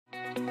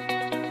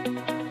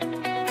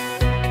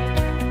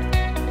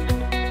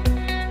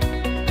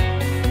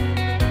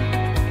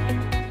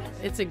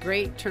a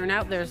great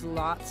turnout. There's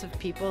lots of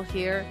people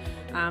here.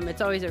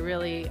 It's always a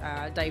really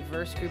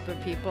diverse group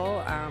of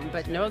people,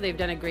 but no, they've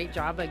done a great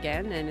job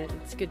again, and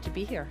it's good to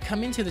be here.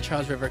 Coming to the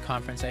Charles River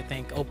Conference, I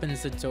think,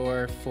 opens the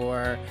door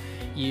for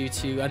you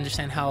to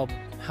understand how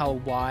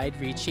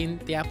wide-reaching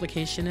the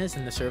application is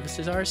and the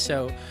services are.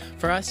 So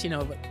for us,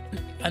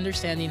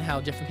 understanding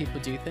how different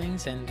people do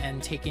things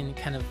and taking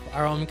kind of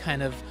our own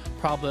kind of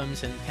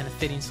problems and kind of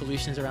fitting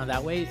solutions around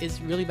that way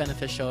is really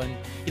beneficial, and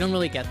you don't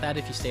really get that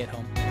if you stay at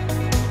home.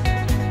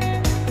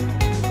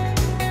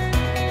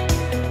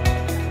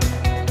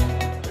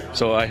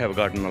 So I have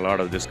gotten a lot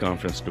of this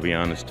conference, to be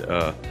honest.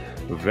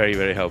 Very,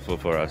 very helpful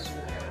for us.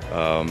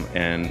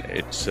 And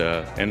it's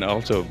and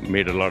also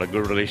made a lot of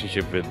good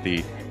relationship with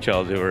the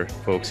Charles River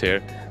folks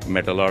here.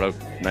 Met a lot of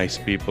nice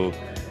people.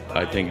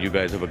 I think you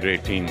guys have a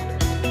great team.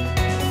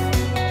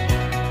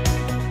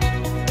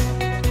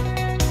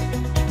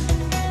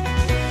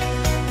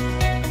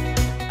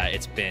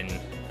 It's been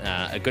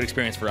a good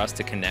experience for us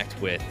to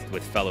connect with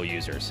fellow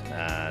users,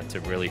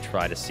 to really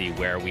try to see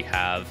where we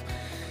have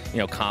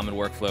common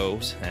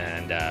workflows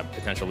and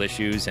potential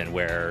issues, and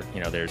where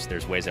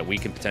there's ways that we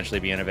can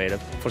potentially be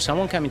innovative. For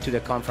someone coming to the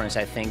conference,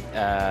 I think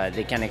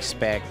they can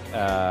expect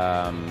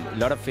a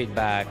lot of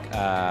feedback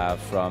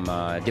from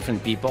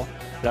different people,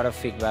 a lot of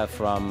feedback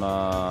from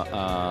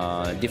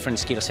different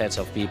skill sets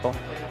of people,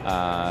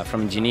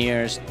 from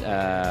engineers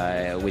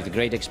with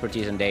great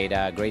expertise in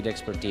data, great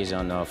expertise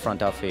on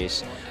front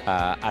office,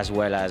 as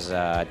well as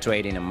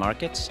trading and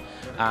markets.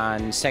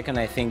 And second,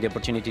 I think the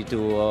opportunity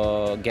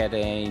to get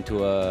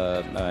into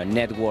a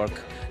network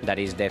that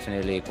is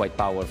definitely quite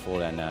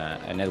powerful, and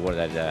a network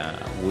that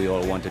we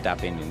all want to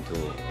tap into.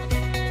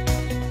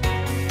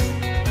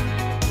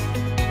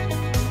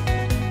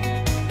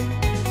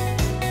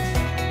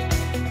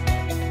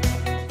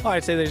 Well,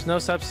 I'd say there's no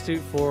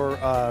substitute for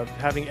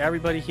having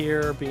everybody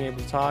here, being able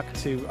to talk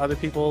to other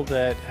people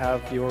that have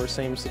your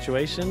same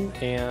situation,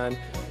 and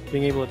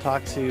being able to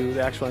talk to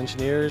the actual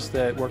engineers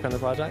that work on the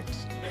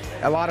projects.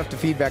 A lot of the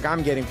feedback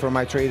I'm getting from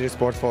my traders,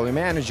 portfolio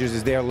managers,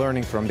 is they're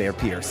learning from their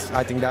peers.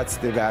 I think that's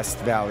the best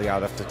value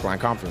out of the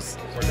client conference.